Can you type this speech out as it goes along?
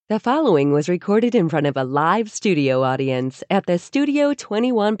The following was recorded in front of a live studio audience at the Studio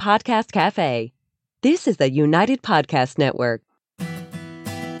 21 Podcast Cafe. This is the United Podcast Network.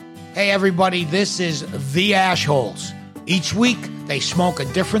 Hey everybody, this is The Ashholes. Each week, they smoke a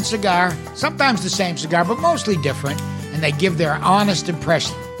different cigar, sometimes the same cigar, but mostly different, and they give their honest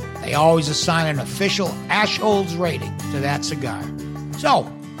impression. They always assign an official Ashholes rating to that cigar. So,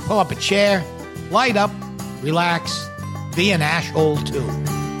 pull up a chair, light up, relax, be an Ashhole too.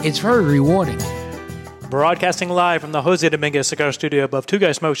 It's very rewarding. Broadcasting live from the Jose Dominguez Cigar Studio above Two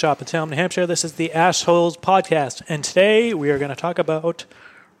Guys Smoke Shop in Salem, New Hampshire, this is the Ashholes Podcast. And today we are going to talk about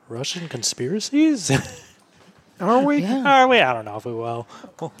Russian conspiracies. Are we? Yeah. Are we? I don't know if we will.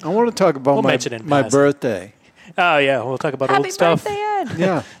 I want to talk about my birthday. Oh, yeah. We'll talk about Happy old stuff. Birthday, Ed.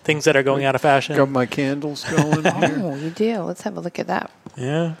 Yeah. Things that are going out of fashion. Got my candles going here. Oh, you do. Let's have a look at that.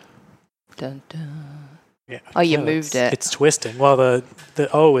 Yeah. Dun, dun. Yeah. Oh, you No, moved it. It's twisting. Well, the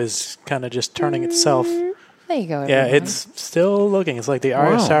O is kind of just turning itself. There you go. Yeah, everyone. it's still looking. It's like the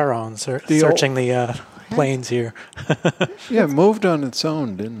Eye of Sauron searching the plains here. Yeah, it moved on its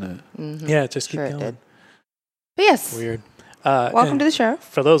own, didn't it? Mm-hmm. Yeah, it just keeps Sure it going. did. But yes. Weird. Welcome to the show.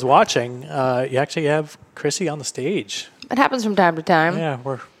 For those watching, you actually have Chrissy on the stage. It happens from time to time. Yeah,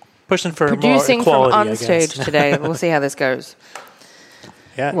 we're pushing for Producing more from equality, on I guess. stage today. We'll see how this goes.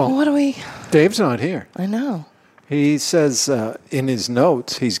 Yeah. Well, What do we? Dave's not here. I know. He says in his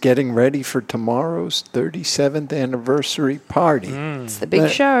notes he's getting ready for tomorrow's 37th anniversary party. It's the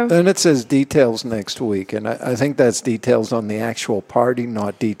big show. Then it says details next week, and I think that's details on the actual party,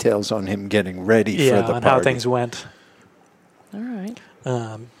 not details on him getting ready for the party. on how things went. All right.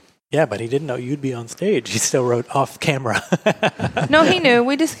 Yeah, but he didn't know you'd be on stage. He still wrote off camera. No, he knew.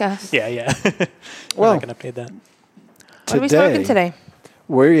 We discussed. Yeah. Well, I'm not going to update that. What are we smoking today?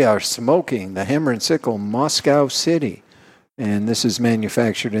 We are smoking the Hammer and Sickle Moscow City, and this is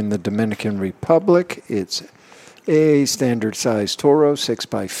manufactured in the Dominican Republic. It's a standard size Toro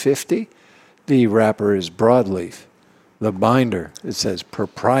 6x50. The wrapper is broadleaf. The binder, it says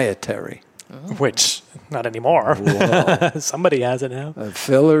proprietary. Which, not anymore. Somebody has it now. The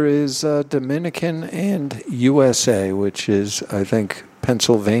filler is Dominican and USA, which is, I think,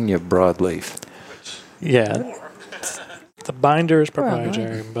 Pennsylvania broadleaf. Yeah. The binder is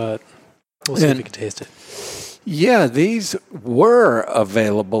proprietary, but we'll see if we can taste it. Yeah, these were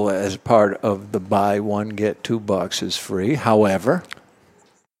available as part of the buy one, get two boxes free. However,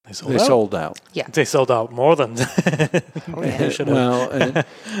 they sold out. Yeah. They sold out more than they should have. Well, and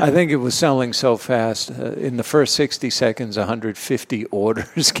I think it was selling so fast. In the first 60 seconds, 150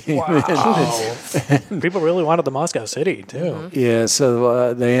 orders came in. People really wanted the Moscow City, too. Mm-hmm. Yeah,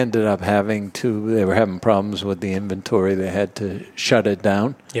 so they ended up they were having problems with the inventory. They had to shut it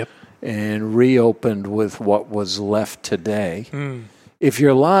down. Yep. And reopened with what was left today. If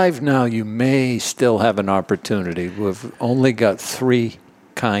you're live now, you may still have an opportunity. We've only got 3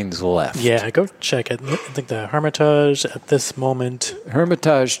 kinds left. Yeah, go check it. I think the Hermitage at this moment.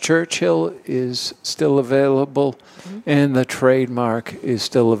 Hermitage Churchill is still available, and the trademark is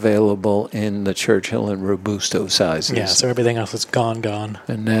still available in the Churchill and Robusto sizes. Yeah, so everything else is gone.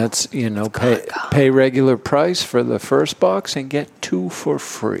 And that's, pay regular price for the first box and get 2 for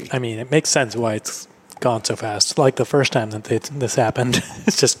free. I mean, it makes sense why it's gone so fast. Like the first time that this happened,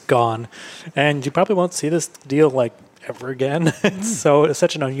 it's just gone. And you probably won't see this deal ever again. It's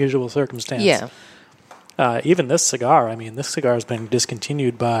such an unusual circumstance. Yeah. Even this cigar, this cigar has been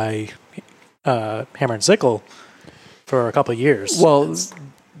discontinued by Hammer and Sickle for a couple of years. Well,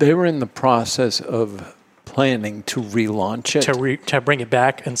 they were in the process of planning to relaunch it. To bring it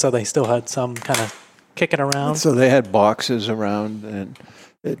back, and so they still had some kind of kicking around. So they had boxes around, and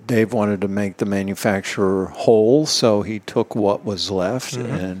Dave wanted to make the manufacturer whole, so he took what was left,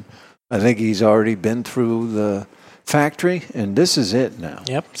 and I think he's already been through the factory, and this is it now.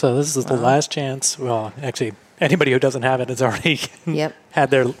 Yep, so this is the last chance. Well, actually, anybody who doesn't have it has already had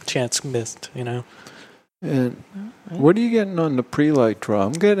their chance missed, And what are you getting on the pre-light draw?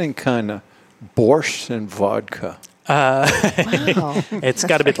 I'm getting kind of borscht and vodka. Wow. It's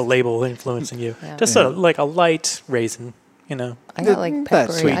got to be the label influencing you. Yeah. Just a light raisin, I got That peppery. I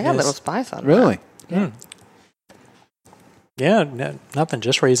got sweetness. a little spice on Really? that. Yeah, nothing,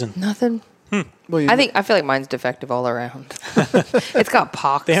 just raisin. Nothing. Well, I feel like mine's defective all around. It's got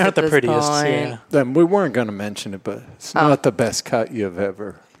pox. They aren't at the this prettiest, point. yeah. Then we weren't going to mention it, but it's not the best cut you've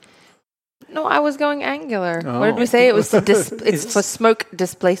ever. No, I was going angular. Oh. What did we say? It was it's for smoke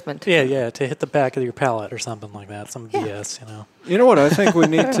displacement. Yeah, to hit the back of your palate or something like that. Some BS, You know what I think we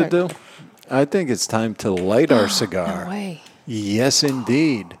need to do? I think it's time to light our cigar. No way. Yes,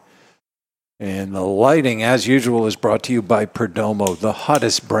 indeed. And the lighting, as usual, is brought to you by Perdomo, the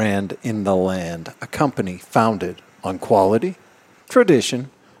hottest brand in the land, a company founded on quality,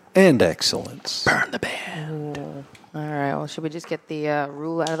 tradition, and excellence. Burn the band. Ooh. All right. Well, should we just get the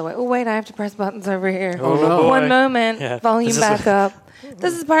rule out of the way? Oh, wait, I have to press buttons over here. Oh, no. One moment. Yeah, Volume back up.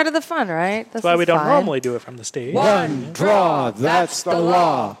 This is part of the fun, right? That's why we don't normally do it from the stage. One draw, that's the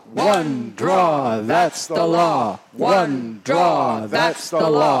law. One draw, that's the law. One draw, that's the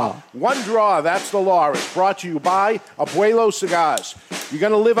law. One Draw, That's the Law is brought to you by Abuelo Cigars. You're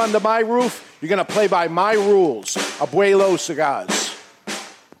going to live under my roof. You're going to play by my rules. Abuelo Cigars.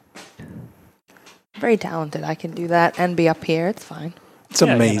 Very talented. I can do that and be up here. It's fine. It's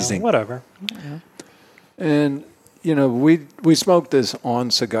amazing. Whatever. Yeah. And, we smoked this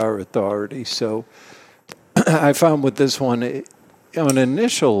on Cigar Authority, so I found with this one, on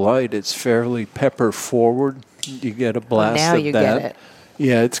initial light, it's fairly pepper forward. You get a blast now of you that. get it.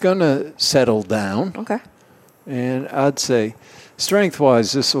 Yeah, it's going to settle down. Okay. And I'd say,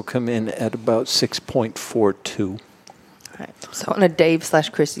 strength-wise, this will come in at about 6.42. All right. So on a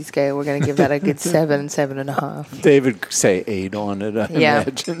Dave/Christy scale, we're going to give that a good 7, 7.5. David could say 8 on it, I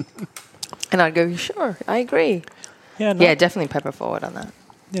imagine. And I'd go, sure, I agree. Yeah, Yeah, definitely pepper forward on that.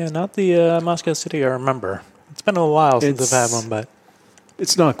 Yeah, not the Moscow City I remember. It's been a while since I've had one, but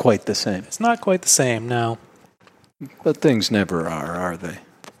It's not quite the same. it's not quite the same now. But things never are they?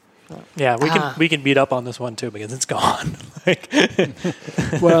 Yeah, we can beat up on this one too because it's gone.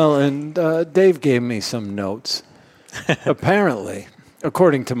 Well, and Dave gave me some notes. Apparently,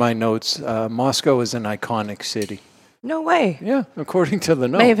 according to my notes, Moscow is an iconic city. No way. Yeah, according to the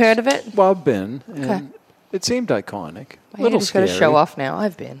notes. May have heard of it. Well, I've been, and Okay. it seemed iconic. I just got to show off now.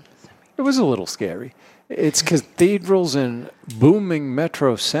 I've been. It was a little scary. Its cathedrals and booming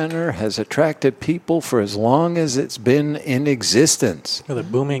metro center has attracted people for as long as it's been in existence. Are the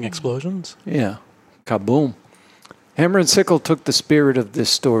booming explosions? Yeah, kaboom. Hammer and Sickle took the spirit of this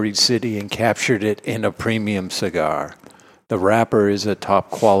storied city and captured it in a premium cigar. The wrapper is a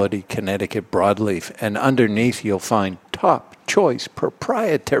top-quality Connecticut broadleaf, and underneath you'll find top-choice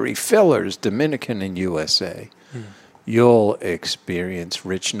proprietary fillers, Dominican and USA. You'll experience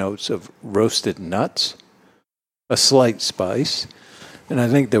rich notes of roasted nuts, a slight spice, and I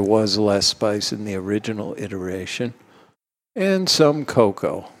think there was less spice in the original iteration, and some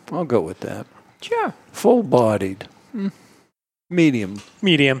cocoa. I'll go with that. Sure. Full-bodied. Medium.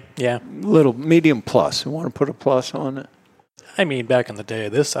 Medium, yeah. Little medium plus. You want to put a plus on it? I mean, back in the day,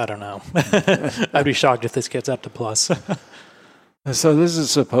 I don't know. I'd be shocked if this gets up to plus. So this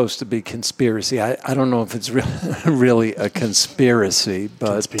is supposed to be conspiracy. I don't know if it's really a conspiracy,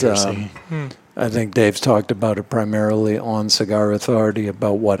 but I think Dave's talked about it primarily on Cigar Authority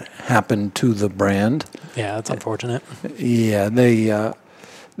about what happened to the brand. Yeah, that's unfortunate. Yeah,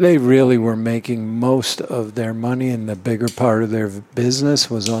 they really were making most of their money, and the bigger part of their business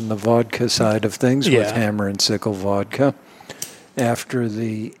was on the vodka side of things with Hammer and Sickle vodka. After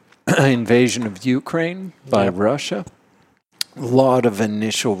the invasion of Ukraine by Russia, a lot of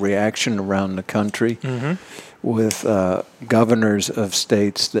initial reaction around the country with governors of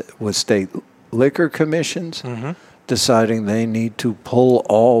states with state liquor commissions deciding they need to pull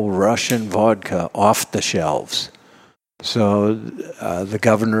all Russian vodka off the shelves. So the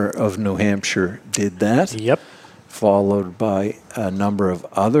governor of New Hampshire did that. Yep. Followed by a number of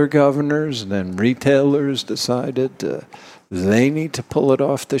other governors. Then retailers decided they need to pull it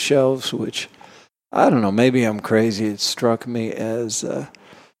off the shelves, which, I don't know, maybe I'm crazy. It struck me as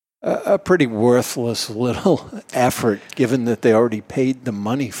a pretty worthless little effort, given that they already paid the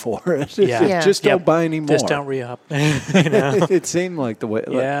money for it. Yeah. Just don't buy any more. Just don't re-up. It seemed like the way.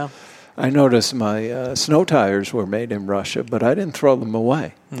 Yeah. I noticed my snow tires were made in Russia, but I didn't throw them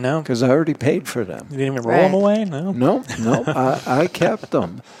away. No. Because I already paid for them. You didn't even roll them away? No. No, I kept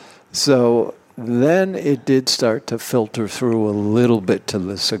them. So then it did start to filter through a little bit to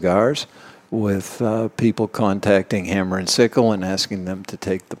the cigars, with people contacting Hammer and Sickle and asking them to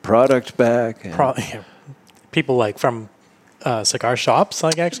take the product back. And People like from cigar shops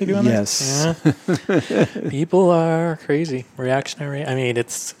actually doing this? Yes. Yeah. People are crazy, reactionary. I mean,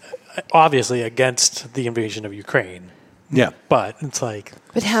 it's obviously against the invasion of Ukraine. Yeah. But it's like...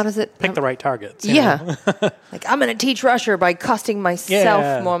 But how does it... Pick the right targets. Yeah. Like, I'm going to teach Russia by costing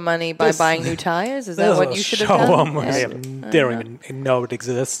myself more money by buying new tires? Is that what you should have done? They don't even know it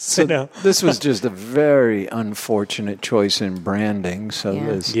exists. So this was just a very unfortunate choice in branding. So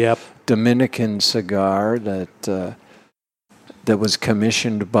this Dominican cigar that was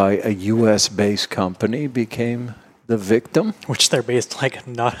commissioned by a U.S.-based company became the victim. Which they're based like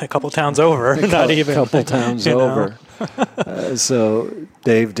not a couple towns over, not even a couple towns over. So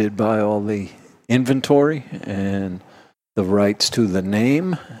Dave did buy all the inventory and the rights to the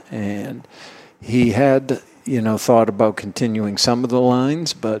name, and he had, thought about continuing some of the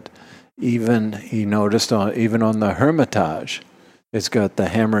lines, but even he noticed even on the Hermitage, it's got the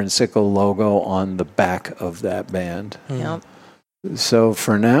Hammer and Sickle logo on the back of that band. Yep. So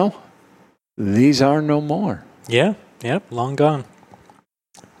for now, these are no more. Yeah, yep, long gone.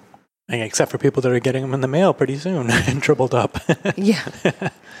 Except for people that are getting them in the mail pretty soon and tripled up. Yeah.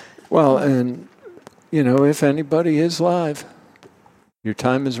 Well, and, if anybody is live, your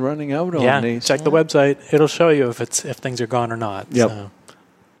time is running out on these. Check the website. It'll show you if things are gone or not. Yep. So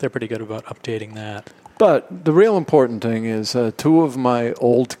they're pretty good about updating that. But the real important thing is 2 of my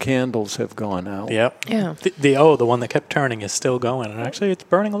old candles have gone out. Yep. Yeah. The one that kept turning is still going. And actually, it's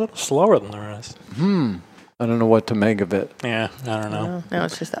burning a little slower than the rest. I don't know what to make of it. Yeah, I don't know. No,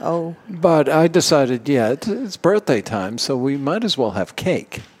 it's just the O. But I decided, it's birthday time, so we might as well have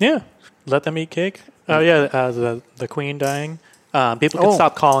cake. Yeah. Let them eat cake. Oh, yeah, the Queen dying. People can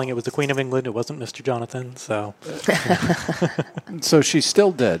stop calling. It was the Queen of England. It wasn't Mr. Jonathan. So So she's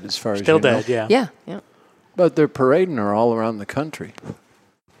still dead, as far as still you know. dead, yeah. Yeah. But they're parading her all around the country.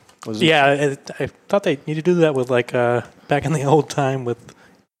 I thought they need to do that with, like, back in the old time with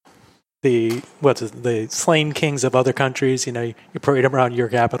the slain kings of other countries. You parade them around your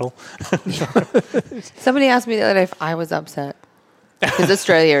capital. Somebody asked me the other day if I was upset. Because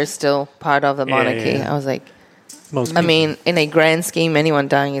Australia is still part of the monarchy. Yeah. I was like, in a grand scheme, anyone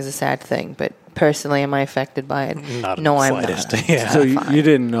dying is a sad thing. But personally, am I affected by it? Not no, I'm slightest. not. Yeah. So you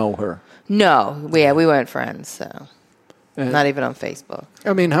didn't know her? No. We weren't friends, so not even on Facebook.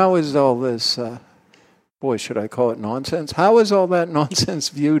 I mean, how is all this, should I call it nonsense? How is all that nonsense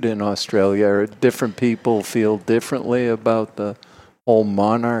viewed in Australia? Or different people feel differently about the whole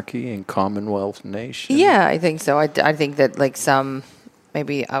monarchy and Commonwealth nation? Yeah, I think so. I think that, like, some,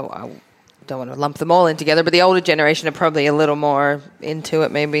 maybe I don't want to lump them all in together, but the older generation are probably a little more into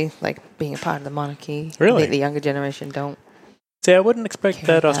it, maybe, like being a part of the monarchy. Really? The younger generation don't. See, I wouldn't expect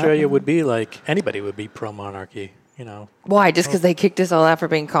that Australia would be like, anybody would be pro-monarchy, Why? Just because they kicked us all out for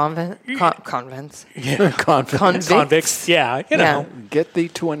being convents? Yeah. Convicts. Yeah, Yeah. Get thee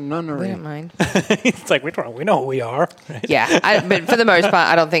to a We nunnery. don't mind. It's like, we know who we are. Right? Yeah, but for the most part,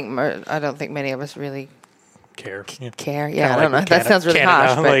 I don't think many of us really Care. Yeah. care. Yeah, Kinda I don't know. like That sounds really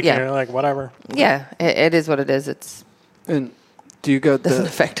harsh, but like, yeah. you're like, whatever. Yeah, it is what it is. It And do you got doesn't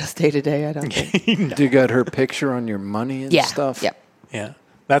affect us day to day, I don't think. Do you got her picture on your money and stuff? Yep. Yeah.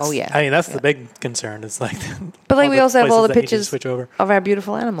 That's, Oh, yeah. I mean, that's the big concern. It's like, But like all we the also have all places the that you need to pictures switch over. of our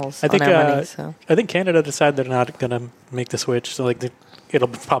beautiful animals I think on our money. So I think Canada decided they're not going to make the switch. So like it'll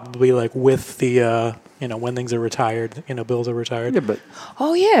probably be like with the when things are retired, bills are retired. Yeah, but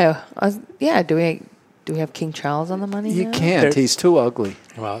oh yeah, Do we have King Charles on the money? you now? can't. He's too ugly.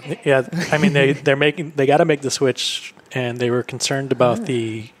 Well, yeah. I mean, they got to make the switch, and they were concerned about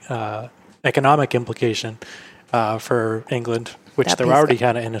the economic implication for England, which That they're piece already got-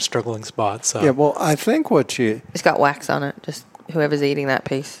 kind of in a struggling spot. So Yeah, well, I think what you... It's got wax on it. Just whoever's eating that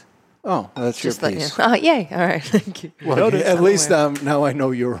piece. Oh, that's Just your let you piece. know. Oh, yay. All right. Thank you. Well, at least now I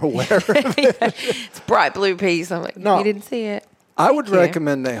know you're aware. It's bright blue piece. I'm like, No. you didn't see it. I would you.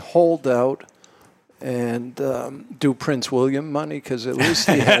 recommend they hold out and do Prince William money, because at least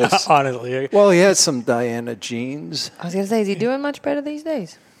he has... honestly, Well, he has some Diana jeans. I was going to say, is he doing much better these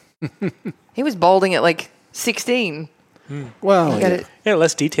days? He was balding at like 16. Well, He got it. yeah,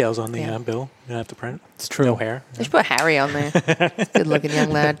 less details on the Yeah. bill. You don't have to print. it's true. No hair. They should put Harry on there. Good looking young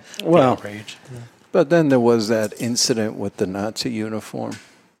lad. Well, Rage. but then there was that incident with the Nazi uniform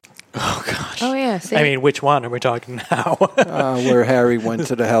Oh gosh. Oh, yeah. See? I mean, which one are we talking now? where Harry went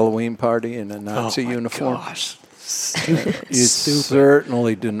to the Halloween party in a Oh, Nazi my uniform. Gosh. You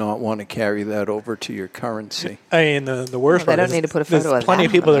certainly do not want to carry that over to your currency. I mean, the worst Well, they part don't is need to put a there's photo of plenty that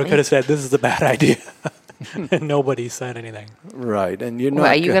of people on that the could have said this is a bad idea, and nobody said anything. Right, and you're not.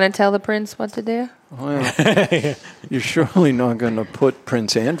 Well, are you going to tell the prince what to do? Well, you're surely not going to put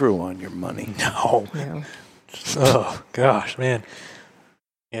Prince Andrew on your money. No. No. Oh gosh, man.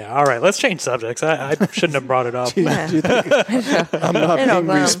 Yeah. All right. Let's change subjects. I shouldn't have brought it up. Yeah. Do you think I'm not I know, being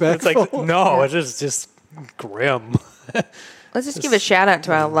Glenn. It's respectful? like no, it's just grim. Let's just give a shout out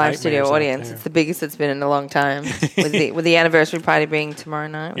to our live studio nightmares out audience. there. It's the biggest it's been in a long time. with the anniversary party being tomorrow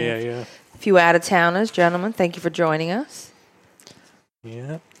night. We Yeah, have yeah, A few out of towners, gentlemen. Thank you for joining us.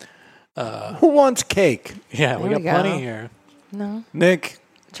 yeah. Who wants cake? Yeah, we There got we plenty go. here. No, Nick,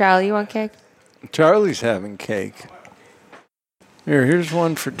 Charlie, you want cake? Charlie's having cake. Here's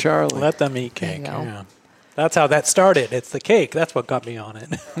one for Charlie. Let them eat cake. There you go. Yeah. That's how that started. It's the cake. That's what got me on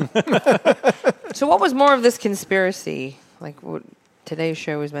it. So what was more of this conspiracy? Like what today's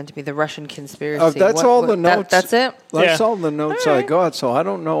show was meant to be the Russian conspiracy. That's all the notes. That's it? That's all the notes I got. So I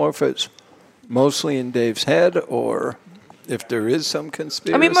don't know if it's mostly in Dave's head or if there is some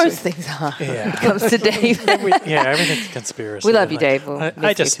conspiracy. I mean, most things are when it comes to Dave. Everything's conspiracy. We love you, Dave. We'll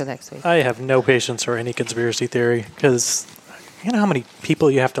miss you till next week. I have no patience for any conspiracy theory because you know how many people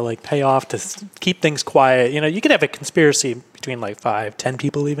you have to like pay off to keep things quiet. You know, you could have a conspiracy between like 5, 10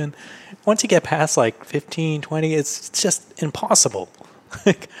 people even. Once you get past like 15, 20, it's just impossible.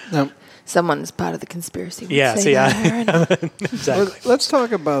 Someone's part of the conspiracy. Exactly. Well, let's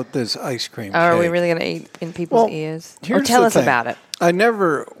talk about this ice cream Are cake. we really going to eat in people's ears? Or Here's tell the us thing. about it. I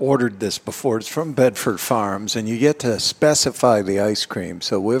never ordered this before. It's from Bedford Farms, and you get to specify the ice cream.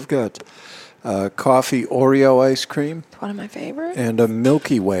 So we've got coffee Oreo ice cream One of my favorites. and a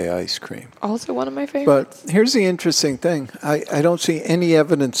Milky Way ice cream. Also one of my favorites. But here's the interesting thing. I don't see any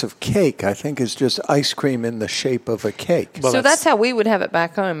evidence of cake. I think it's just ice cream in the shape of a cake. Well, So that's how we would have it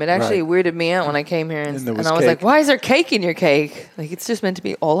back home. It actually Right. weirded me out when I came here, and And there I was was cake. like, "Why is there cake in your cake? Like it's just meant to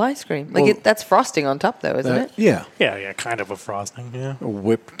be all ice cream. Like Well, that's frosting on top, though, isn't it? Yeah. Yeah, kind of a frosting. Yeah, A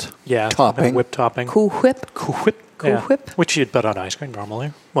whipped topping, topping. whipped topping, Cool Whip. Cool Whip, Cool Whip. which you'd put on ice cream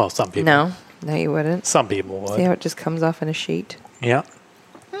normally. Well, some people. No, you wouldn't. Some people would. See how it just comes off in a sheet? Yeah,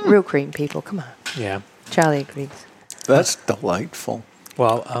 Real cream, people. Come on. yeah. Charlie agrees. That's delightful.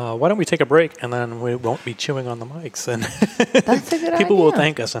 Well, why don't we take a break and then we won't be chewing on the mics and That's a good people will idea.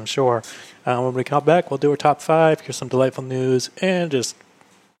 thank us, I'm sure. When we come back, we'll do our top 5, here's some delightful news, and just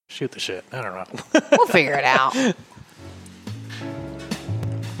shoot the shit. I don't know. We'll figure it out.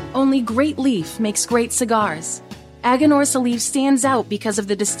 Only Great Leaf makes great cigars. Aganorsa Leaf stands out because of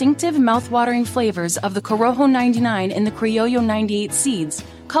the distinctive mouth-watering flavors of the Corojo 99 and the Criollo 98 seeds,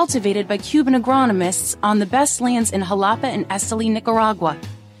 cultivated by Cuban agronomists on the best lands in Jalapa and Esteli, Nicaragua.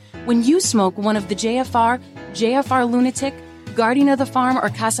 When you smoke one of the JFR Lunatic, Guardian of the Farm, or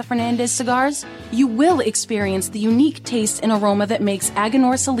Casa Fernandez cigars, you will experience the unique taste and aroma that makes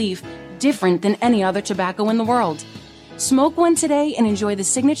Aganorsa Leaf different than any other tobacco in the world. Smoke one today and enjoy the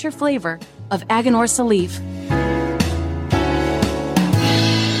signature flavor of Aganorsa Leaf.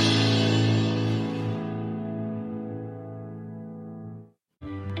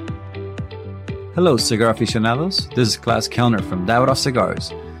 Hello, cigar aficionados. This is Klaus Kellner from Davidoff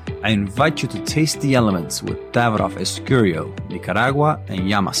Cigars. I invite you to taste the elements with Davidoff Escurio, Nicaragua, and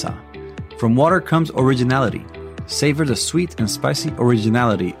Yamasa. From water comes originality. Savor the sweet and spicy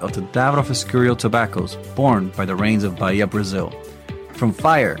originality of the Davidoff Escurio tobaccos born by the rains of Bahia, Brazil. From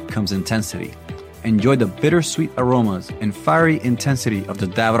fire comes intensity. Enjoy the bittersweet aromas and fiery intensity of the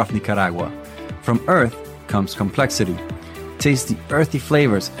Davidoff Nicaragua. From earth comes complexity. Taste the earthy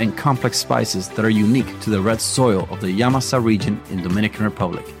flavors and complex spices that are unique to the red soil of the Yamasa region in Dominican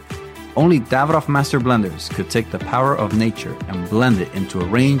Republic. Only Davidoff Master Blenders could take the power of nature and blend it into a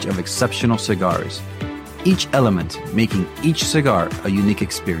range of exceptional cigars. Each element making each cigar a unique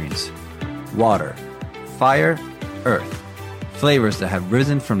experience. Water, fire, earth. Flavors that have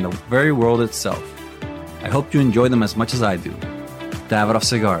risen from the very world itself. I hope you enjoy them as much as I do. Davidoff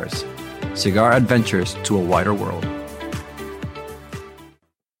Cigars. Cigar adventures to a wider world.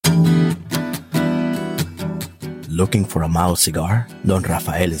 Looking for a mild cigar? Don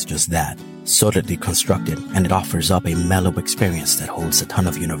Rafael is just that. Solidly constructed, and it offers up a mellow experience that holds a ton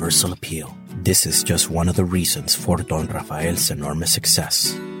of universal appeal. This is just one of the reasons for Don Rafael's enormous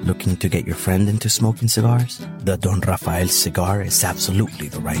success. Looking to get your friend into smoking cigars? The Don Rafael cigar is absolutely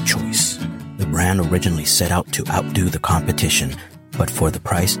the right choice. The brand originally set out to outdo the competition, but for the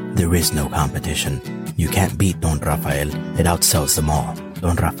price, there is no competition. You can't beat Don Rafael, it outsells them all.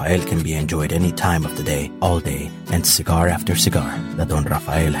 Don Rafael can be enjoyed any time of the day, all day, and cigar after cigar. The Don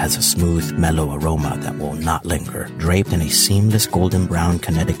Rafael has a smooth, mellow aroma that will not linger. Draped in a seamless golden brown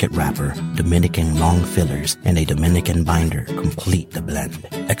Connecticut wrapper, Dominican long fillers, and a Dominican binder complete the blend.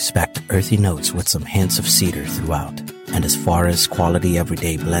 Expect earthy notes with some hints of cedar throughout. And as far as quality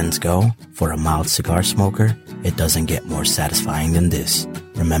everyday blends go, for a mild cigar smoker, it doesn't get more satisfying than this.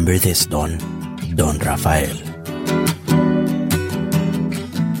 Remember this, Don Rafael.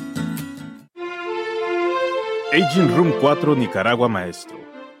 Aging Room 4 Nicaragua Maestro.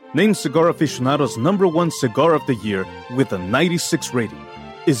 Named Cigar Aficionado's #1 cigar of the year with a 96 rating,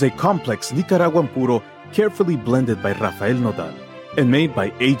 is a complex Nicaraguan puro carefully blended by Rafael Nodal and made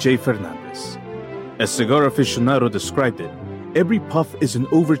by A.J. Fernandez. As Cigar Aficionado described it, every puff is an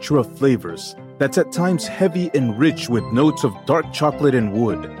overture of flavors that's at times heavy and rich with notes of dark chocolate and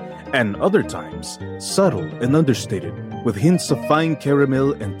wood, and other times subtle and understated with hints of fine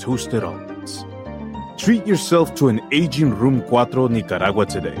caramel and toasted almonds. Treat yourself to an aging Room 4 Nicaragua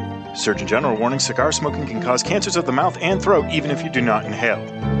today. Surgeon General warning: cigar smoking can cause cancers of the mouth and throat even if you do not inhale.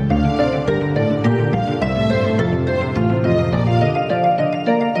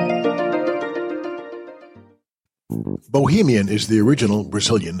 Bohemian is the original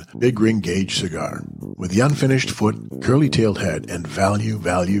Brazilian big ring gauge cigar with the unfinished foot, curly-tailed head, and value.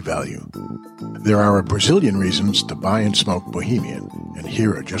 There are a Brazilian reasons to buy and smoke Bohemian, and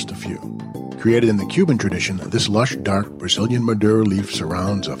here are just a few. Created in the Cuban tradition, this lush, dark Brazilian Maduro leaf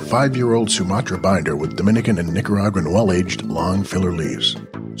surrounds a 5-year-old Sumatra binder with Dominican and Nicaraguan well-aged long filler leaves.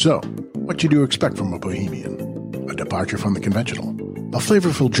 So, what do you expect from a Bohemian? A departure from the conventional. A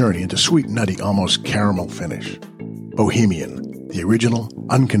flavorful journey into sweet, nutty, almost caramel finish. Bohemian, the original,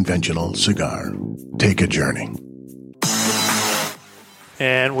 unconventional cigar. Take a journey.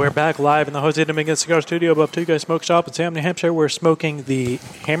 And we're back live in the Jose Dominguez Cigar Studio above Two Guys Smoke Shop in Salem, New Hampshire. We're smoking the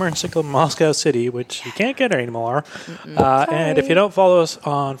Hammer and Sickle Moscow City, which you can't get anymore. And if you don't follow us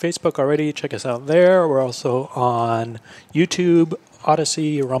on Facebook already, check us out there. We're also on YouTube,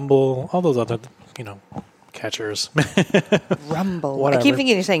 Odyssey, Rumble, all those other, catchers. Rumble. Whatever. I keep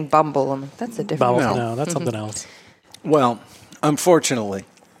thinking you're saying Bumble. I'm like, that's a different Bumble. one. No, that's something else. Well, unfortunately,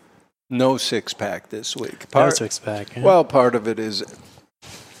 no six-pack this week. No six-pack. Yeah. Well, part of it is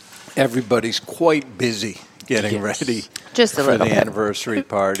everybody's quite busy getting ready Just a for little the bit. anniversary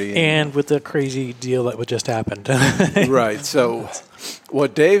party. And with the crazy deal that just happened. Right. So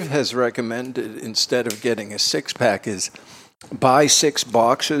what Dave has recommended instead of getting a six-pack is buy 6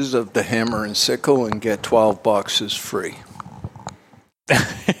 boxes of the Hammer and Sickle and get 12 boxes free.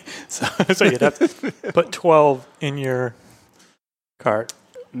 So you'd have to put 12 in your cart.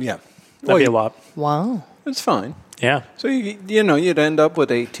 Yeah. That'd be a lot. Wow. It's fine. Yeah. So, you'd end up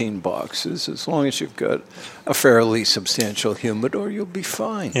with 18 boxes. As long as you've got a fairly substantial humidor, you'll be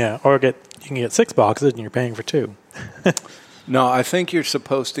fine. Yeah, or you can get 6 boxes and you're paying for 2. No, I think you're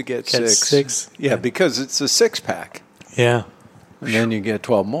supposed to get 6. 6? Yeah, because it's a 6-pack. Yeah. And then you get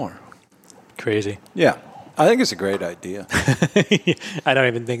 12 more. Crazy. Yeah. I think it's a great idea. I don't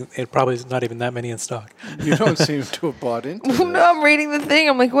even think it probably is not even that many in stock. You don't seem to have bought into it. No, I'm reading the thing.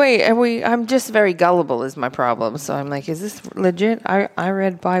 I'm like, wait, I'm just very gullible is my problem. So I'm like, is this legit? I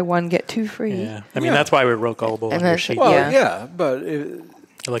read buy one, get 2 free. Yeah. I mean, that's why we're real gullible on your sheet. Well, yeah, but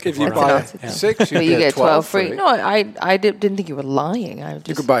if you buy 6, you get 12 free. No, I didn't think you were lying.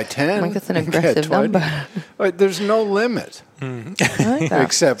 You could buy 10. I'm like, that's an aggressive number. There's no limit.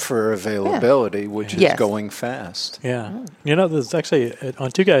 Except for availability, which is going fast. Yeah. There's actually on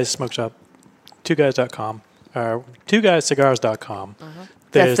Two Guys Smoke Shop, twoguys.com, or twoguyscigars.com.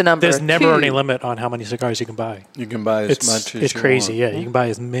 That's the number. There's never any limit on how many cigars you can buy. You can buy as much as It's you crazy, want. yeah. You can buy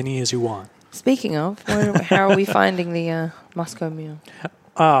as many as you want. Speaking of, how are we finding the Moscow Mule?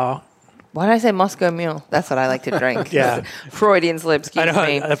 Why did I say Moscow Mule? That's what I like to drink. Yeah. Freudian slip, excuse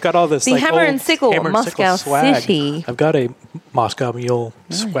me. I've got all this The Hammer old and Sickle Hammer and Moscow Sickle swag. City. I've got a Moscow Mule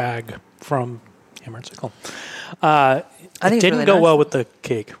swag from Hammer and Sickle. It didn't really go nice. well with the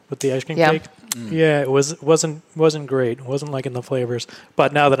cake, with the ice cream Yeah. cake. Yeah, it wasn't great. It wasn't liking the flavors.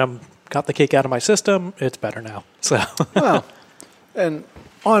 But now that I'm got the cake out of my system, it's better now. So Well, and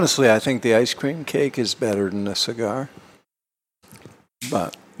honestly, I think the ice cream cake is better than the cigar.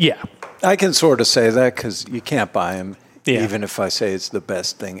 But yeah, I can sort of say that because you can't buy them, Yeah. even if I say it's the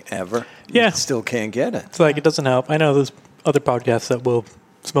best thing ever. Yeah. You still can't get it. it's like it doesn't help. I know there's other podcasts that will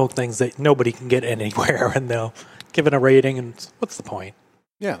smoke things that nobody can get anywhere, and they'll give it a rating. And what's the point?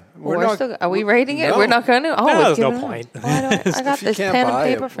 Yeah, Are we rating it? No. We're not going to? Oh, No, let's there's give no it point. I got If you this can't pen and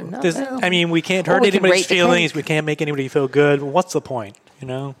buy paper it, for nothing. I mean, we can't Or hurt we can anybody's rate the feelings. cake. We can't make anybody feel good. What's the point?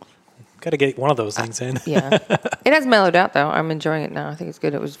 Got to get one of those things in. Yeah. It has mellowed out, though. I'm enjoying it now. I think it's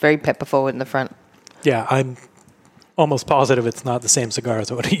good. It was very pepper forward in the front. Yeah, I'm almost positive it's not the same cigar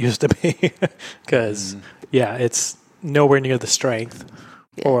as what it used to be. Because, it's nowhere near the strength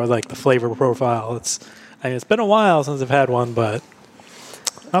or like the flavor profile. It's been a while since I've had one, but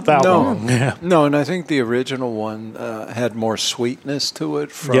not that long. Yeah. No, and I think the original one had more sweetness to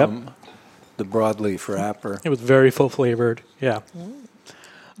it from the broadleaf wrapper. It was very full flavored. Yeah.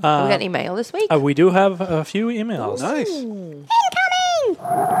 We got any mail this week? We do have a few emails. Nice. Incoming!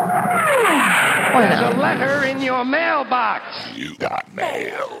 There's a letter in your mailbox. You got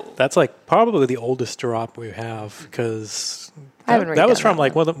mail. That's like probably the oldest drop we have because I haven't that was redone from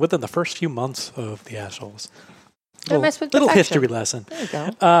that like within the first few months of the Ashholes. Don't mess with little perfection. history lesson. There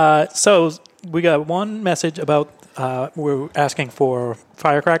you go. So we got one message about we're asking for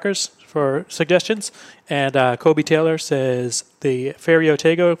firecrackers for suggestions, and Kobe Taylor says the Ferio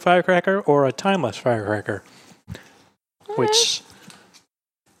Tego firecracker or a timeless firecracker, which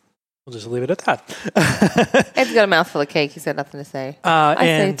We'll just leave it at that. Ed's got a mouthful of cake. He's got nothing to say. I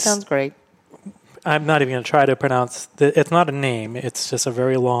say it sounds great. I'm not even going to try to pronounce it's not a name. It's just a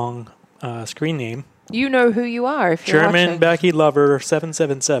very long screen name. You know who you are if you're German watching. Becky Lover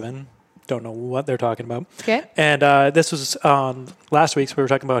 777. Don't know what they're talking about. Okay. And this was last week, so we were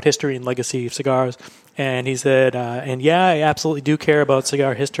talking about history and legacy of cigars. And he said, and yeah, I absolutely do care about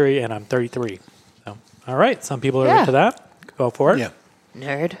cigar history, and I'm 33. So, all right. Some people are into that. Go for it. Yeah.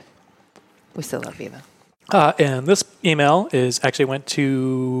 Nerd. We still love you, though. And this email actually went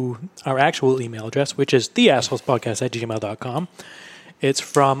to our actual email address, which is theassholespodcast@gmail.com. It's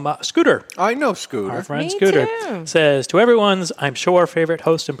from Scooter. I know Scooter. Our friend Me Scooter too. says, to everyone's, I'm sure, favorite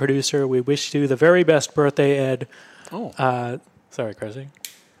host and producer, we wish you the very best birthday, Ed. Oh. Sorry, Chrissy.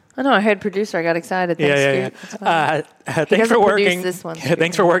 I know. I heard producer. I got excited. Thanks, Yeah. Thanks for working.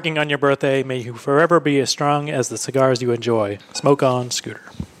 Thanks for working on your birthday. May you forever be as strong as the cigars you enjoy. Smoke on, Scooter.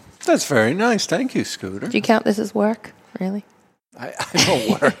 That's very nice. Thank you, Scooter. Do you count this as work? Really? I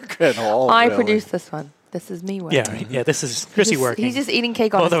don't work at all. I really. produced this one. This is me working. Yeah. This is Chrissy working. He's just eating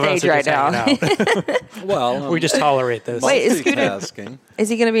cake on Both the of us stage are right just hanging now. out. Well, we just tolerate this. Wait, is Scooter? Multitasking. Is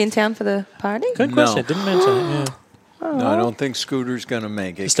he going to be in town for the party? Good question. Didn't mention it. Yeah. No, I don't think Scooter's going to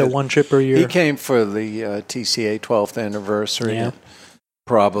make it. Just a one trip per year. He came for the TCA 12th anniversary. Yeah.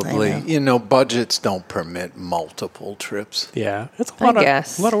 Probably, budgets don't permit multiple trips. Yeah, it's a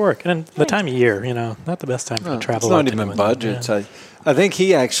lot of work, and the time of year, not the best time to travel. It's not even budgets. Yeah. I think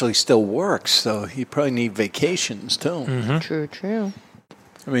he actually still works, so he probably need vacations too. Mm-hmm. True.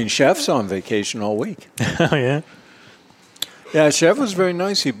 I mean, Chef's on vacation all week. Oh yeah. Yeah, Chef was very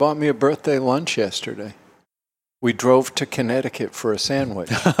nice. He bought me a birthday lunch yesterday. We drove to Connecticut for a sandwich.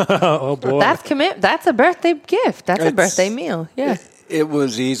 Oh boy, That's a birthday gift. That's a birthday meal. Yeah. It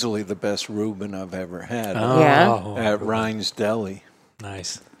was easily the best Reuben I've ever had. At Ryan's Deli.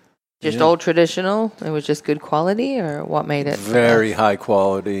 Nice. Just old traditional? It was just good quality, or what made it? Very high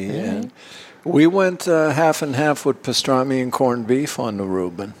quality. Mm-hmm. And we went half and half with pastrami and corned beef on the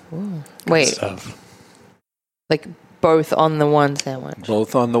Reuben. Wait. Like both on the one sandwich?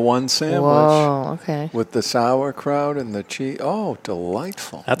 Both on the one sandwich. Whoa, okay. With the sauerkraut and the cheese. Oh,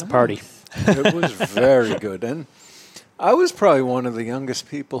 delightful. That's a party. It was very good. And I was probably one of the youngest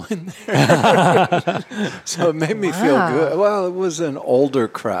people in there. So it made me feel good. Well, it was an older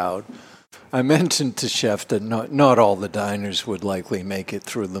crowd. I mentioned to Chef that not all the diners would likely make it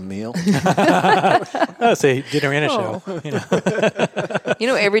through the meal. Say dinner and a show.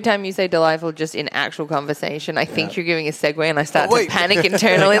 Every time you say delightful, just in actual conversation, I think you're giving a segue, and I start to panic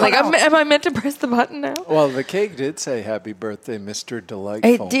internally. Like, am I meant to press the button now? Well, the cake did say "Happy Birthday, Mr.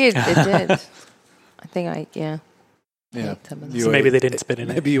 Delightful." It did. I think Yeah. So maybe they didn't spit in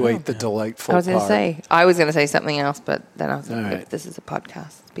it. Maybe you ate the delightful I was going to part. say. I was going to say something else, but then I was like, this is a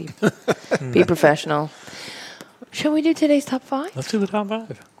podcast. Be professional. Shall we do today's top 5? Let's do the top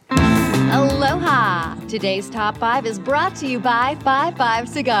 5. Aloha! Today's Top 5 is brought to you by 55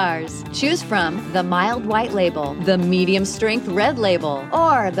 Cigars. Choose from the mild white label, the medium strength red label,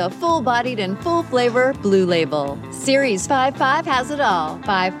 or the full-bodied and full-flavor blue label. Series 55 has it all.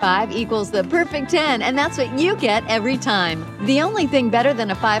 55 equals the perfect 10, and that's what you get every time. The only thing better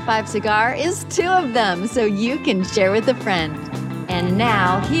than a 55 cigar is 2 of them, so you can share with a friend. And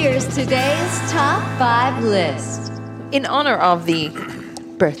now, here's today's Top 5 list. In honor of the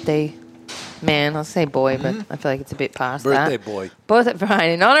birthday man, I'll say boy, but I feel like it's a bit past Birthday that. boy.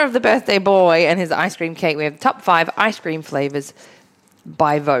 In honor of the birthday boy and his ice cream cake, we have the top 5 ice cream flavors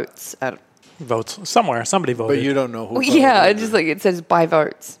by votes. Votes somewhere. Somebody voted. But you don't know who voted. Yeah, it says by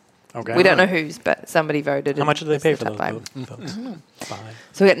votes. Okay. We don't know whose, but somebody voted. How much did they pay for those votes? Fine.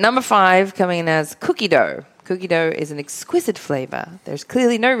 So we got number 5 coming in as cookie dough. Cookie dough is an exquisite flavor. There's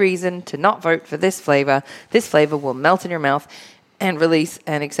clearly no reason to not vote for this flavor. This flavor will melt in your mouth and release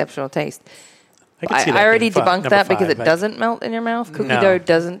an exceptional taste. I already debunked that because it doesn't melt in your mouth. Cookie dough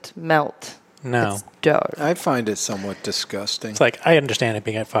doesn't melt. No. It's dough. I find it somewhat disgusting. It's like, I understand it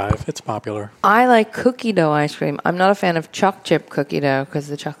being at 5. It's popular. I like cookie dough ice cream. I'm not a fan of choc chip cookie dough because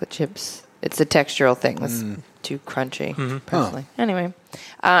the chocolate chips, it's a textural thing. That's too crunchy, personally. Anyway,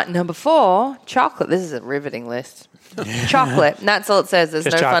 number 4, chocolate. This is a riveting list. Chocolate. And that's all it says. There's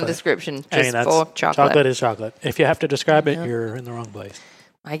Just no chocolate. fun description. I mean, Just that's- for chocolate. Chocolate is chocolate. If you have to describe it, you're in the wrong place.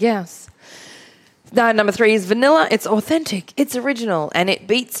 I guess. Number 3 is vanilla. It's authentic. It's original. And it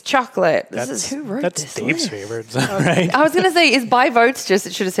beats chocolate. Who wrote this? That's Dave's list? favorites, right? I was going to say, is by votes just,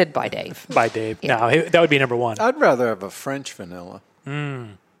 it should have said by Dave. By Dave. No, that would be number 1. I'd rather have a French vanilla.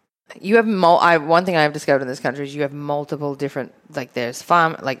 You have one thing I have discovered in this country is you have multiple different, there's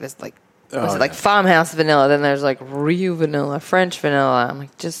was it like farmhouse vanilla? Then there's like real vanilla, French vanilla. I'm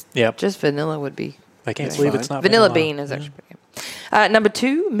like, just vanilla would be. I can't believe it's not vanilla bean is actually pretty good. Number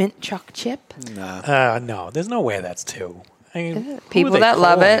 2, mint choc chip. No, there's no way that's 2. I mean, people that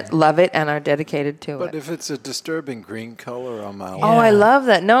love it, and are dedicated to it. But if it's a disturbing green color, I'm out. Oh, I love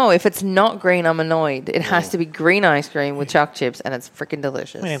that. No, if it's not green, I'm annoyed. It has to be green ice cream with choc chips, and it's freaking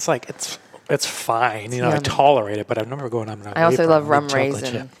delicious. I mean, it's like it's fine. You know, I tolerate it, but I've never gone on. I also love rum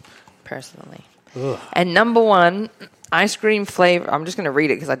raisin, personally. Ugh. And number 1, ice cream flavor. I'm just going to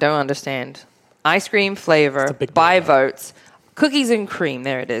read it because I don't understand. Ice cream flavor by votes. Cookies and cream.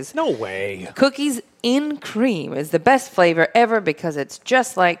 There it is. No way. Cookies in cream is the best flavor ever because it's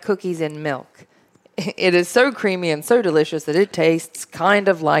just like cookies in milk. It is so creamy and so delicious that it tastes kind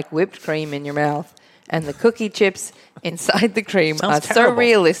of like whipped cream in your mouth. And the cookie chips inside the cream are so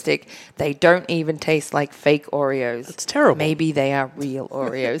realistic, they don't even taste like fake Oreos. It's terrible. Maybe they are real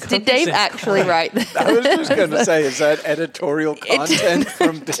Oreos. Did Dave actually write that? I was just going to say, is that editorial content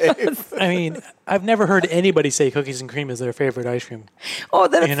from Dave? I mean, I've never heard anybody say cookies and cream is their favorite ice cream. Oh,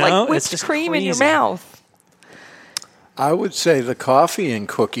 then it's like whipped cream in your mouth. I would say the coffee and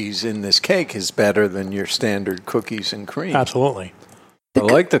cookies in this cake is better than your standard cookies and cream. Absolutely. I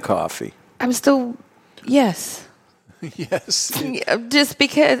like the coffee. I'm still... Yes. Yes. Just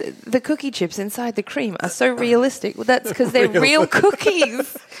because the cookie chips inside the cream are so realistic. Well, that's because they're real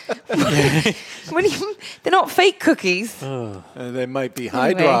cookies. They're not fake cookies. They might be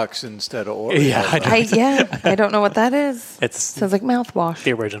Hydrox instead of Oreos. I don't know what that is. It sounds like mouthwash.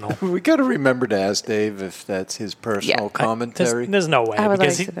 The original. We got to remember to ask Dave if that's his personal commentary. There's no way.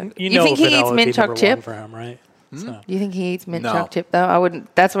 Because you think he eats mint choc chip? For him, right? So. You think he eats mint choc chip though? I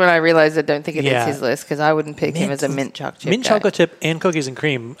wouldn't. That's when I realized I don't think it makes his list because I wouldn't pick him as a mint choc chip. Mint chocolate chip and cookies and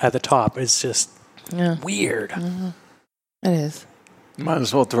cream at the top is just weird. Mm-hmm. It is. Might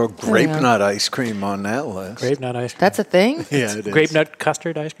as well throw grape nut ice cream on that list. Grape nut ice cream. That's a thing? Yeah, it is. Grape nut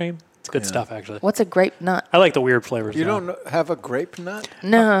custard ice cream. It's good stuff, actually. What's a grape nut? I like the weird flavors. You don't have a grape nut?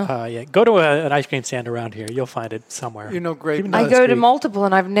 No. Yeah. Go to an ice cream stand around here. You'll find it somewhere. You know grape nut? I go to multiple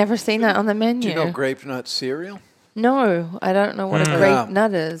and I've never seen that on the menu. Do you know grape nut cereal? No, I don't know what a grape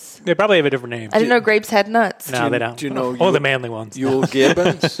nut is. They probably have a different name. I didn't know grapes had nuts. No, they don't. Do you know the manly ones. Yule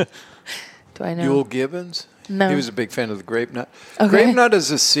Gibbons? Do I know? Yule Gibbons? No. He was a big fan of the grape nut. Okay. Grape nut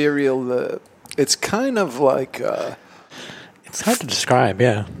is a cereal. It's kind of like... it's hard to describe,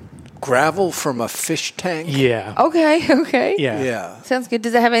 yeah. Gravel from a fish tank? Yeah. Okay. Yeah. Sounds good.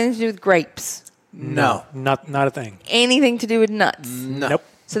 Does it have anything to do with grapes? No. Not a thing. Anything to do with nuts? No. Nope.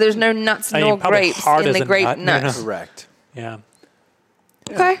 So there's no nuts nor grapes in the grape nut. No. Correct. Yeah.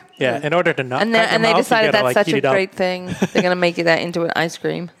 Okay. Yeah, in order to not and they decided that's such a great thing. They're going to make that into an ice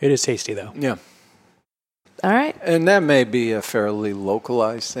cream. It is tasty, though. Yeah. All right. And that may be a fairly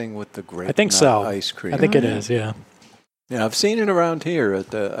localized thing with the grape I think so. ice cream. I think it is, yeah. Yeah, I've seen it around here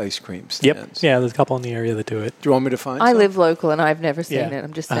at the ice cream stands. Yep. Yeah, there's a couple in the area that do it. Do you want me to find I some? live local and I've never seen it.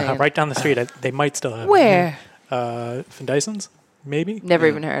 I'm just saying. Right down the street. They might still have Where? it. Van Dyson's, maybe? Never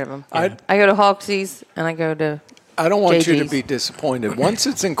even heard of them. Yeah. I go to Hoxie's and I go to I don't want you to JG's. be disappointed. Once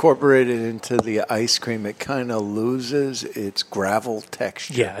it's incorporated into the ice cream, it kind of loses its gravel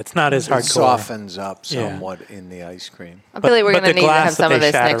texture. Yeah, it's not as It hardcore. softens up somewhat in the ice cream. I feel like we're going to need to have some of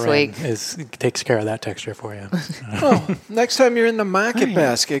this next week. Takes care of that texture for you. Well, next time you're in the market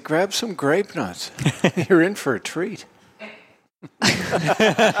basket, grab some grape nuts. You're in for a treat.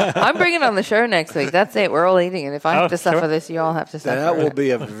 I'm bringing it on the show next week. That's it. We're all eating it. If I have to suffer this, you all have to suffer That will it.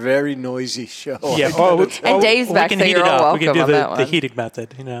 be a very noisy show. Yeah, and Dave's back, so you're all welcome we can do on that one. the heated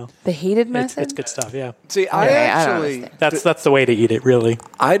method, you know. The heated method? It's good stuff, yeah. See, That's the way to eat it, really.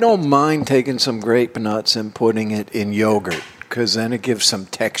 I don't mind taking some grape nuts and putting it in yogurt because then it gives some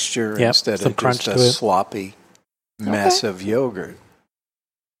texture instead some of crunch just to a it. sloppy mess of yogurt.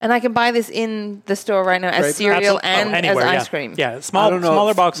 And I can buy this in the store right now as cereal and anywhere, as ice cream. Yeah, I don't know,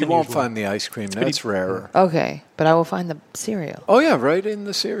 smaller box. You than won't usual. find the ice cream. That's rarer. Okay, but I will find the cereal. Oh, yeah, right in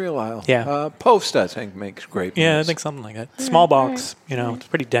the cereal aisle. Yeah. Post, I think, makes grape Yeah, nuts. I think something like that. Small box, you know, it's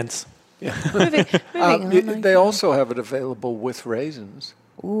pretty dense. Yeah. Moving on, They also have it available with raisins.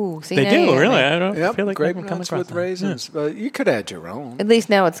 Ooh, see, They now do, you really? have me. I don't Yep, feel like grape I've come nuts across with that. raisins. But you could add your own. At least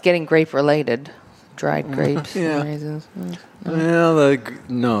now it's getting grape related. Dried grapes Yeah. and raisins. Well,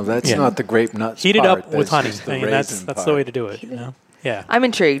 no, that's not the grape nuts Heat it part. up with That's honey. just the I mean, that's raisin the part. way to do it, you know? Yeah. I'm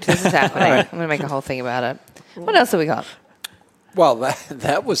intrigued. This is happening. All right. I'm going to make a whole thing about it. What else have we got? Well,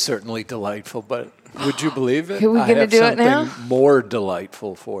 that was certainly delightful, but would you believe it? Are we gonna do it now? something more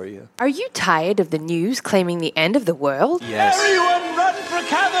delightful for you. Are you tired of the news claiming the end of the world? Yes. Everyone run for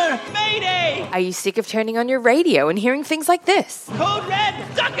undercover! Mayday! Are you sick of turning on your radio and hearing things like this? Code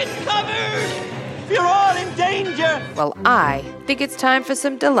Red, duck and cover! You're all in danger! Well, I think it's time for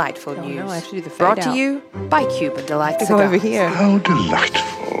some delightful news. No, I have to do the fade Brought out. to you by Cuban Delight Go Cigars. over here. How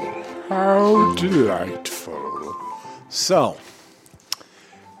delightful. How delightful. So,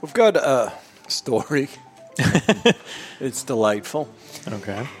 we've got a story. It's delightful.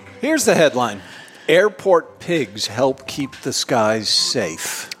 Okay. Here's the headline. Airport pigs help keep the skies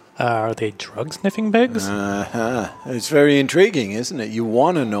safe. Are they drug-sniffing pigs? It's very intriguing, isn't it? You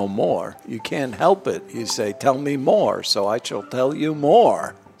want to know more. You can't help it. You say, tell me more, so I shall tell you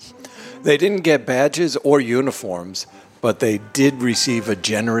more. They didn't get badges or uniforms, but they did receive a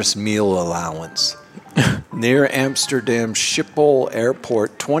generous meal allowance. Near Amsterdam Schiphol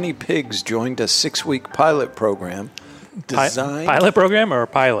Airport, 20 pigs joined a 6-week pilot program designed... Pilot program or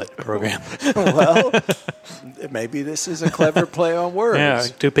pilot program? Well, maybe this is a clever play on words. Yeah,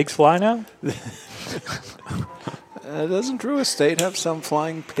 do pigs fly now? Doesn't Drew Estate have some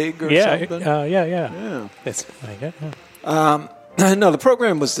flying pig or something? Yeah. It's like it, yeah. No, the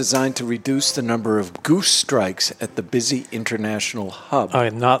program was designed to reduce the number of goose strikes at the busy international hub. Oh,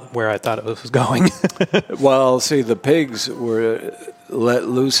 not where I thought it was going. Well, see, the pigs were let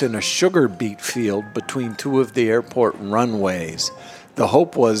loose in a sugar beet field between two of the airport runways. The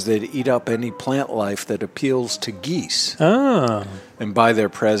hope was they'd eat up any plant life that appeals to geese. Oh. And by their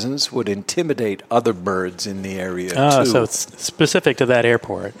presence would intimidate other birds in the area, too. So it's specific to that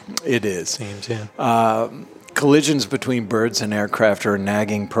airport. It is. Seems, yeah. Collisions between birds and aircraft are a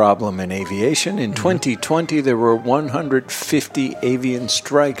nagging problem in aviation. In 2020, there were 150 avian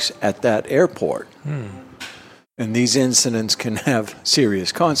strikes at that airport. And these incidents can have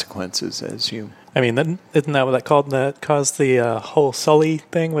serious consequences, as you... I mean, isn't that what that called? That caused the whole Sully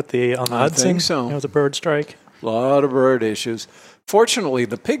thing with the on the Hudson? I think so. It was a bird strike. A lot of bird issues. Fortunately,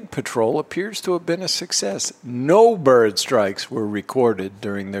 the pig patrol appears to have been a success. No bird strikes were recorded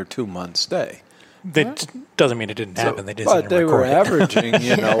during their 2-month stay. That doesn't mean it didn't happen. They just but didn't they record were it. averaging,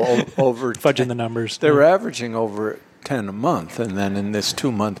 over... Fudging the numbers. They were averaging over 10 a month, and then in this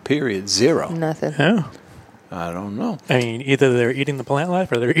 2-month period, 0. Nothing. Oh. I don't know. I mean, either they're eating the plant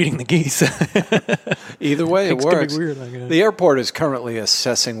life or they're eating the geese. Either way, it Pigs can be works. weird, I guess. The airport is currently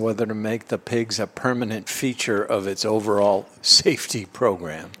assessing whether to make the pigs a permanent feature of its overall safety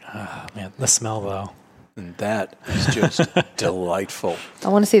program. Oh, man, the smell, though. And that is just delightful. I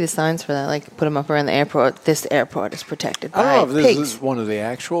want to see the signs for that. Like, put them up around the airport. This airport is protected by I don't know if pigs. this is one of the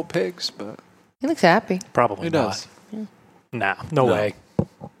actual pigs, but... He looks happy. Probably It not. does. Nah, no way.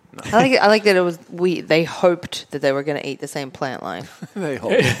 I like that it was they hoped that they were going to eat the same plant life. They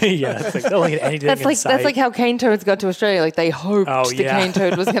hope. Yeah, it's like they'll eat anything That's in like sight. how cane toads got to Australia. Like they hoped the yeah. cane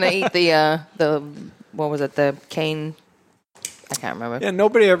toad was going to eat the what was it, the cane? I can't remember. Yeah,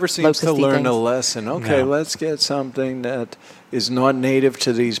 nobody ever seems to Locusty learn a things. lesson. Okay, No. let's get something that is not native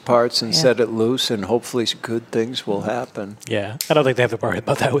to these parts and set it loose, and hopefully good things will happen. Yeah, I don't think they have to worry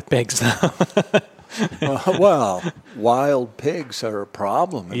about that with pigs, though. Well, wild pigs are a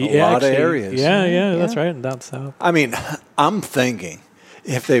problem in a lot of areas. Yeah, that's right. Down south. I mean, I'm thinking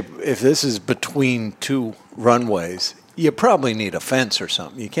if this is between two runways, you probably need a fence or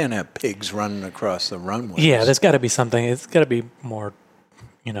something. You can't have pigs running across the runways. Yeah, there's got to be something. It's got to be more,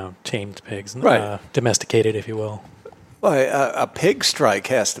 tamed pigs, Right. Domesticated, if you will. Well, a pig strike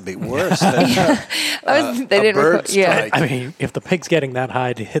has to be worse than They a didn't bird record- yeah. strike. I mean, if the pig's getting that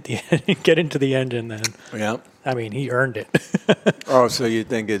high to hit get into the engine, then I mean, he earned it. Oh, so you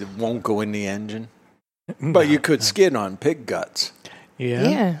think it won't go in the engine? But you could skid on pig guts.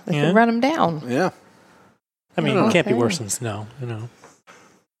 Yeah, they could run them down. Yeah. I mean, it can't be worse than snow,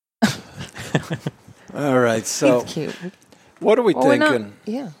 All right, so He's cute. what are we Well, we're not- thinking?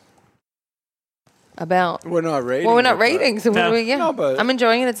 Yeah. About We're not rating. well, we're not it, but- rating, so what do we? Yeah, No, but- I'm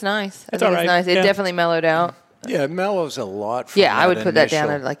enjoying it. It's nice. I It's think all right. it's nice. It Yeah. definitely mellowed out. Yeah, it mellows a lot. From Yeah, I would put that down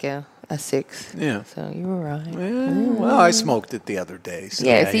initial- at like a 6. Yeah. So you were right. Well, I smoked it the other day. So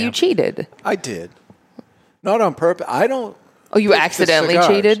Yeah, so you cheated. I did. Not on purpose. I don't. Oh, you pick the accidentally cigars.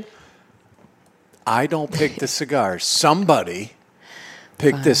 cheated? I don't pick the cigars. Somebody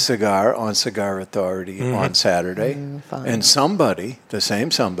picked this cigar on Cigar Authority on Saturday, and somebody, the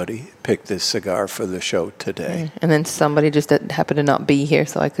same somebody, picked this cigar for the show today. And then somebody just happened to not be here,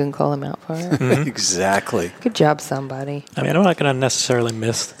 so I couldn't call him out for it. Exactly. Good job, somebody. I mean, I'm not going to necessarily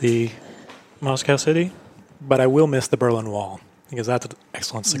miss the Moscow City, but I will miss the Berlin Wall because that's an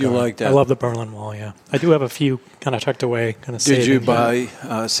excellent cigar. You like that? I love the Berlin Wall, yeah. I do have a few kind of tucked away. Kind of Did you buy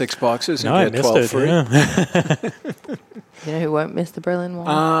 6 boxes and No, I get missed 12 it, free? yeah. You know who won't miss the Berlin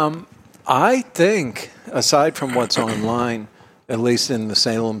Wall? I think, aside from what's online, at least in the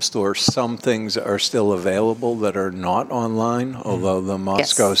Salem store, some things are still available that are not online, although the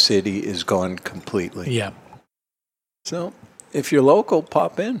Moscow City is gone completely. Yeah. So if you're local,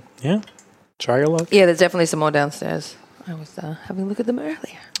 pop in. Yeah. Try your luck. Yeah, there's definitely some more downstairs. I was having a look at them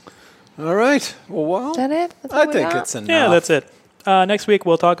earlier. All right. Well, Is that it? That's I all we think got? it's enough. Yeah, that's it. Next week,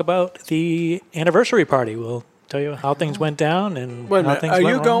 we'll talk about the anniversary party. We'll tell you how things went down and Wait a how minute, things are went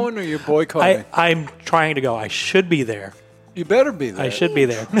you wrong. going or are you boycotting? I'm trying to go. I should be there. You better be there. I should be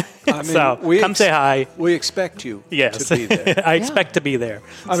there. I mean, So come say hi. We expect you Yes. to be there. I expect to be there.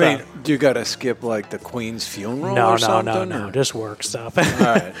 I mean, do you got to skip like the Queen's funeral or something? No. Just work stuff. All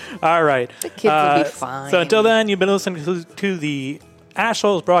right. All right. The kids will be fine. So until then, you've been listening to the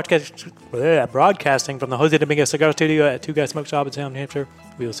Ashholes broadcasting from the Jose Dominguez Cigar Studio at Two Guys Smoke Shop in Salem, New Hampshire.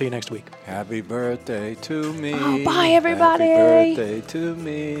 We will see you next week. Happy birthday to me. Oh, bye, everybody. Happy birthday to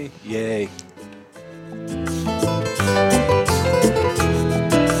me. Yay.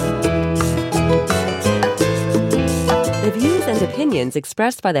 The views and opinions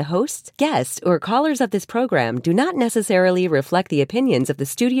expressed by the hosts, guests, or callers of this program do not necessarily reflect the opinions of the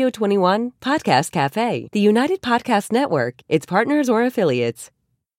Studio 21 Podcast Cafe, the United Podcast Network, its partners, or affiliates.